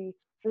this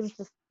is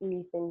just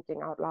me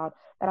thinking out loud,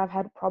 that I've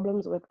had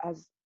problems with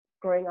as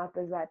growing up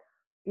is that,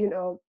 you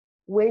know,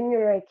 when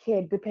you're a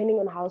kid, depending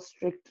on how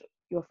strict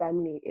your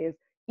family is,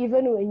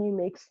 even when you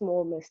make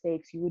small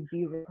mistakes, you would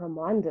be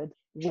reprimanded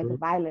with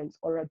violence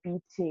or a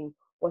beating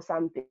or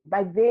something.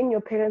 But then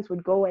your parents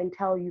would go and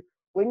tell you,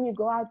 when you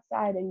go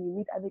outside and you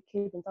meet other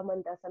kids and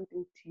someone does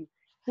something to you,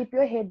 keep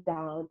your head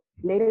down,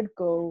 let it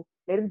go,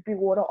 let it be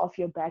water off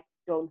your back,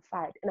 don't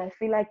fight. And I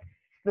feel like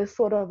this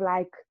sort of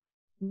like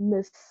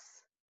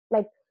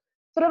like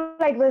sort of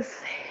like this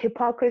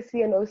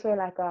hypocrisy, and also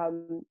like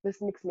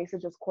this mixed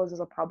messages causes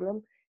a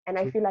problem. And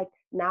I feel like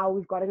now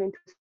we've gotten into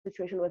a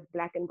situation with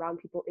Black and brown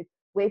people,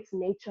 where it's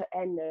nature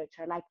and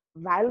nurture. Like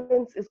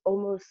violence is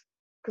almost,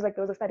 because like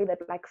there was a study that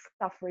like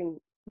suffering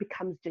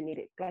becomes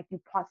genetic, like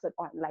you pass it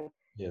on, like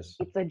Yes.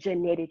 it's a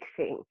genetic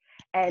thing.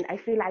 And I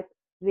feel like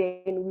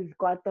then we've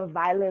got the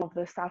violence of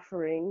the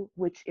suffering,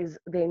 which is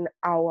then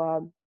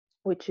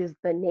which is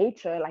the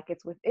nature, like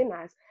it's within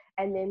us,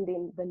 and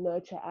then the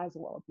nurture as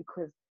well,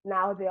 because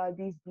now there are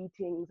these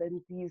beatings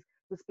and these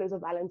displays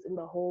of violence in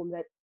the home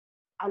that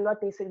are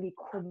not necessarily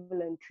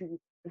equivalent to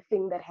the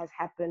thing that has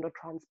happened or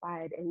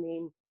transpired, and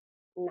then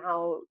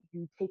now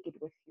you take it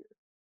with you.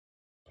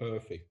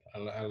 Perfect.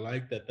 I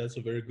like that. That's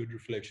a very good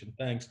reflection.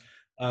 Thanks.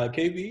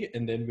 KB,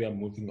 and then we are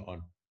moving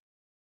on.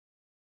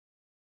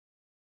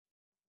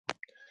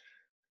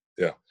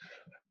 Yeah.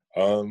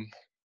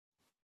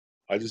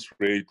 I just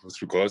read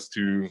with regards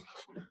to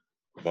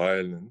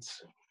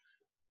violence.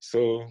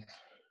 So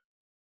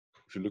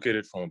if you look at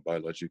it from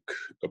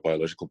a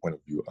biological point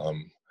of view,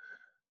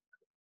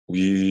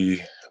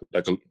 we,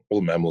 like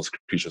all mammals,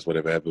 creatures,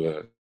 whatever, have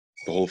the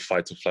whole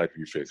fight or flight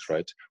reflex,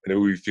 right?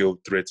 Whenever we feel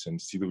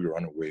threatened, either we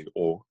run away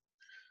or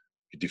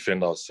we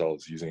defend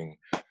ourselves using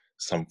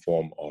some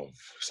form of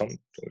some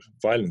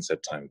violence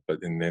at times.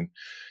 And then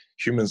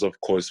humans, of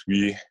course,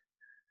 we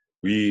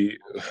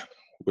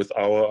with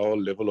our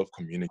level of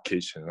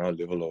communication, our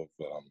level of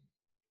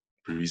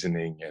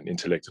reasoning and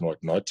intellect and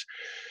whatnot,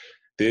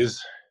 there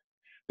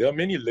are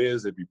many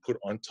layers that we put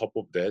on top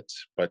of that,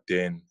 but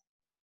then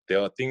there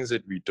are things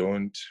that we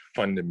don't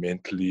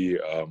fundamentally,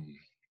 I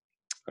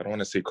don't want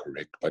to say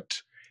correct, but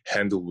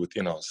handle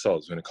within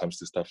ourselves when it comes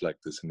to stuff like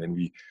this. And then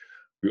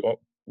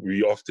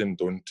we often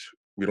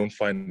don't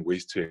find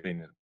ways to explain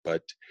it.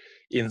 But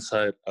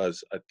inside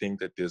us, I think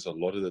that there's a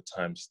lot of the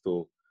time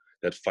still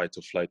that fight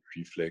or flight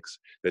reflex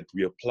that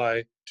we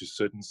apply to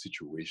certain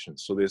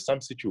situations. So there's some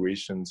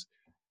situations,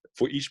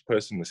 for each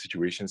person, the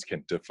situations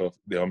can differ.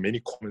 There are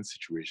many common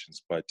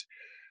situations, but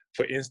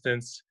for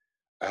instance,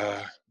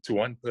 to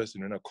one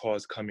person, when a car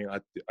is coming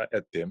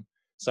at them,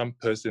 some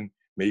person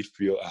may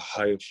feel a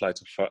higher fight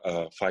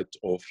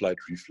or flight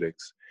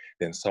reflex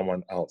than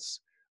someone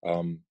else,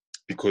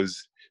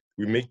 because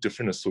we make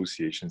different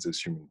associations as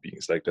human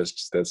beings. Like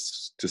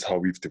that's just how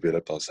we've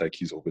developed our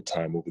psyches over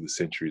time, over the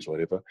centuries,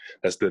 whatever.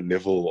 That's the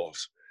level of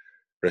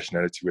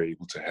rationality we're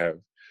able to have.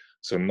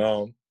 So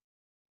now,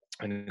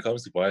 when it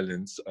comes to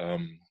violence,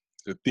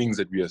 the things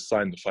that we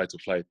assign the fight or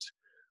flight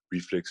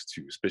reflex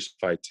to, especially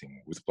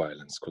fighting with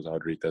violence, because I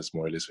would rate that's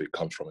more or less where it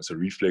comes from. It's a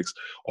reflex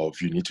of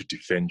you need to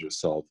defend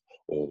yourself,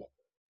 or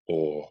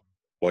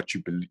what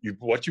you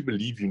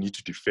believe you need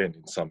to defend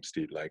in some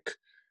state. Like,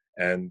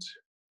 and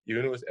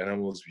even with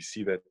animals, we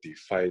see that they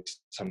fight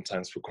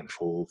sometimes for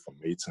control, for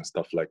mates and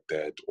stuff like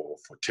that, or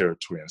for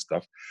territory and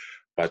stuff,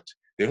 but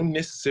they don't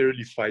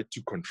necessarily fight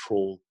to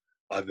control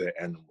other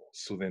animals.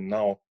 So then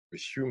now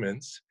with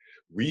humans,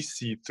 we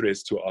see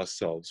threats to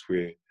ourselves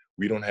where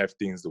we don't have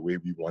things the way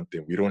we want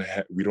them. We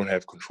don't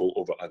have control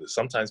over others.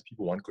 Sometimes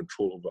people want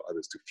control over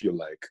others to feel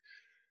like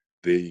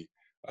they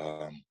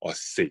are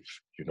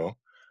safe, you know.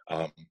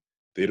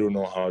 They don't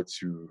know how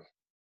to,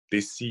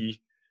 they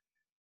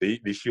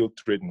feel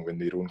threatened when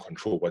they don't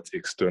control what's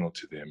external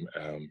to them,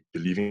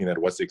 believing that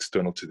what's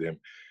external to them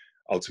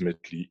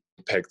ultimately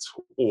impacts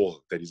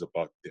all that is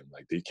about them.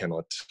 Like they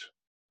cannot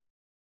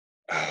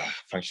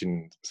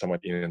function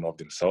somewhat in and of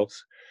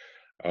themselves.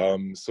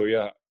 So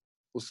yeah,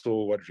 also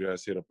what Ria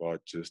said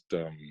about just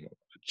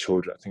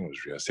children, I think it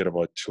was Ria said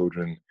about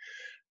children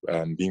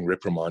being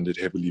reprimanded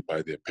heavily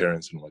by their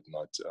parents and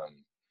whatnot.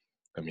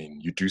 I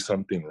mean, you do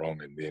something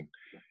wrong and then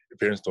your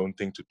parents don't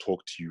think to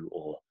talk to you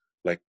or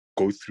like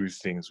go through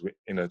things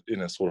in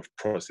a sort of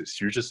process.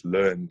 You just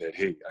learn that,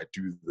 hey, I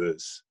do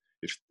this,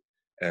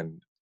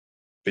 and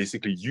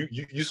basically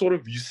you sort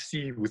of, you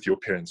see with your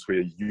parents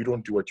where you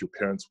don't do what your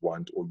parents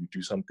want, or you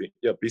do something,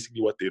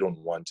 basically what they don't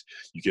want,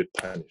 you get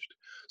punished.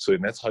 So,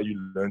 and that's how you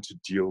learn to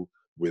deal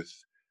with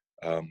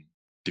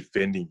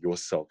defending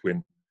yourself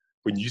when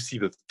you see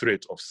the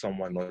threat of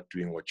someone not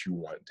doing what you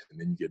want,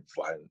 and then you get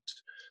violent.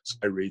 So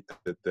I rate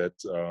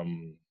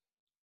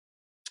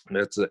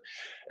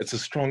it's a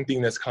strong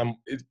thing that's come.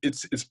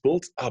 It's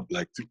built up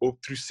like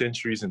through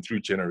centuries and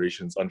through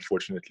generations,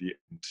 unfortunately.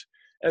 And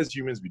as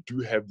humans, we do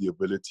have the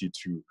ability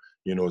to,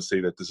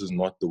 say that this is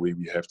not the way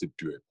we have to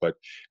do it. But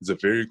it's a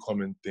very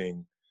common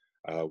thing.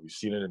 We've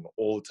seen it in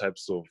all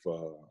types of,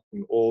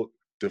 in all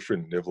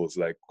different levels,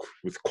 like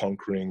with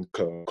conquering,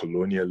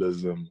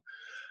 colonialism,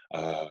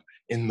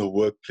 in the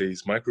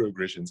workplace,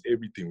 microaggressions,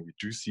 everything. We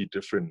do see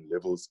different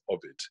levels of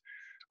it.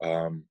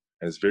 And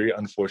it's very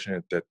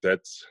unfortunate that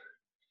that's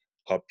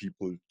how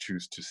people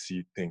choose to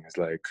see things.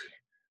 Like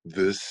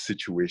this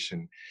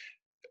situation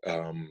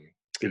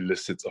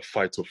elicits a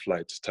fight or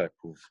flight type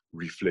of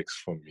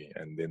reflex from me,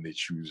 and then they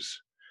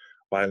choose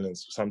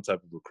violence, some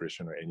type of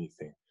aggression or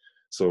anything.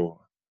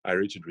 So I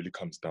rate it really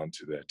comes down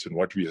to that, and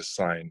what we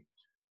assign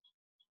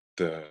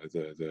the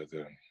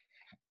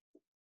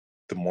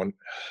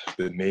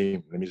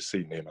name, let me just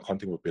say name, I can't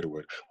think of a better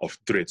word, of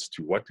threats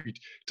to, what we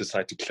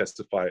decide to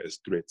classify as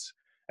threats,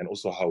 and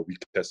also how we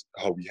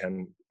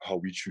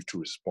choose to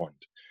respond.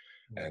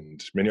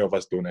 And many of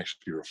us don't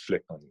actually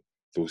reflect on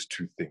those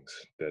two things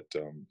that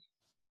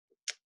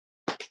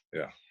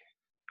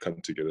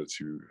come together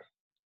to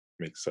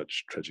make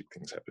such tragic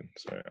things happen.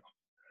 So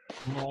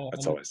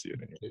that's how I see it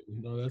anyway.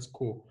 No, that's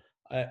cool.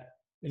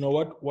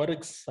 What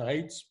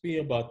excites me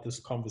about this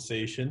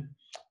conversation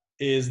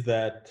is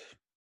that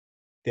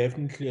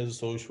definitely as a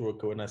social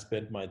worker, when I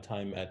spent my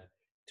time at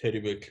Teddy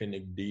Bear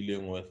Clinic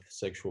dealing with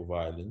sexual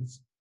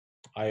violence,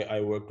 I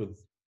worked with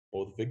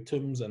both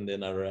victims, and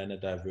then I ran a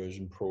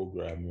diversion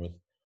program with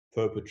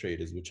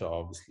perpetrators, which are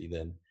obviously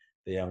then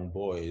the young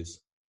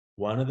boys.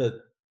 One of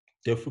the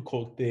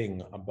difficult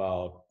thing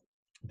about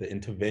the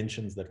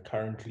interventions that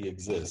currently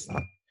exist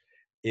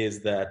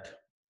is that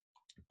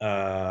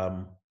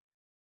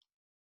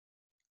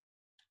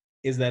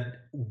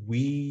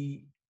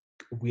we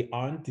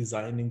aren't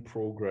designing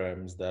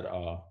programs that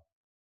are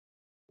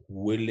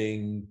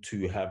willing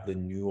to have the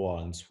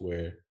nuance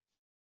where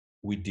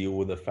we deal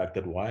with the fact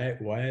that why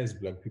as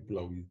Black people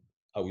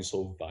are we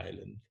so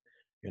violent?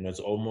 It's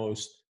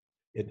almost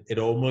it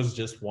almost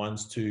just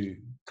wants to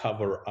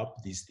cover up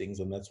these things,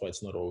 and that's why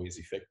it's not always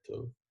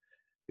effective,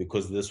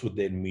 because this would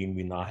then mean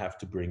we now have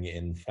to bring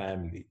in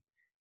family.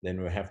 Then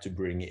we have to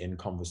bring in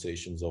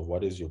conversations of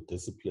what is your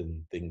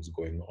discipline things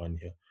going on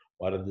here?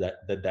 What are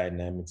the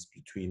dynamics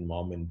between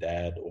mom and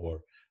dad, or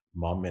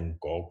mom and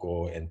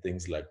gogo, and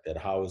things like that?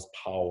 How is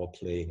power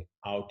playing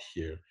out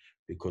here?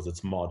 Because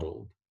it's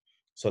modeled.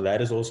 So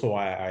that is also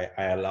why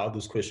I allowed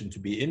this question to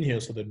be in here,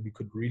 so that we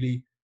could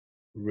really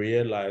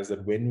realize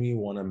that when we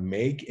want to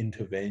make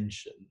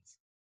interventions,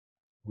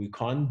 we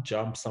can't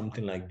jump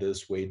something like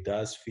this where it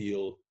does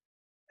feel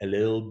a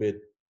little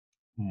bit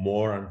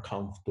more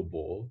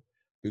uncomfortable,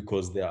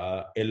 because there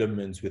are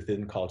elements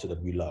within culture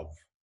that we love.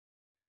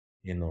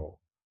 We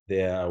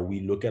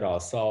look at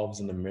ourselves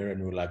in the mirror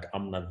and we're like,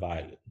 I'm not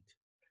violent.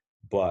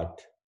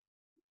 But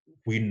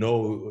we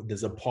know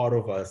there's a part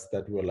of us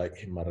that we're like,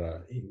 hey,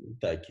 Mara,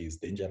 Taki is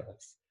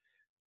dangerous.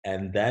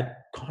 And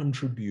that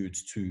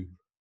contributes to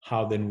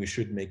how then we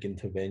should make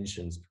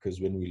interventions, because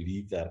when we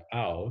leave that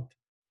out,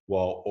 we're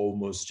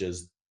almost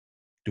just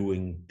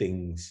doing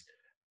things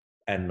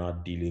and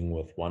not dealing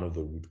with one of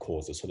the root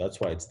causes. So that's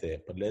why it's there.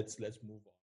 But let's move on.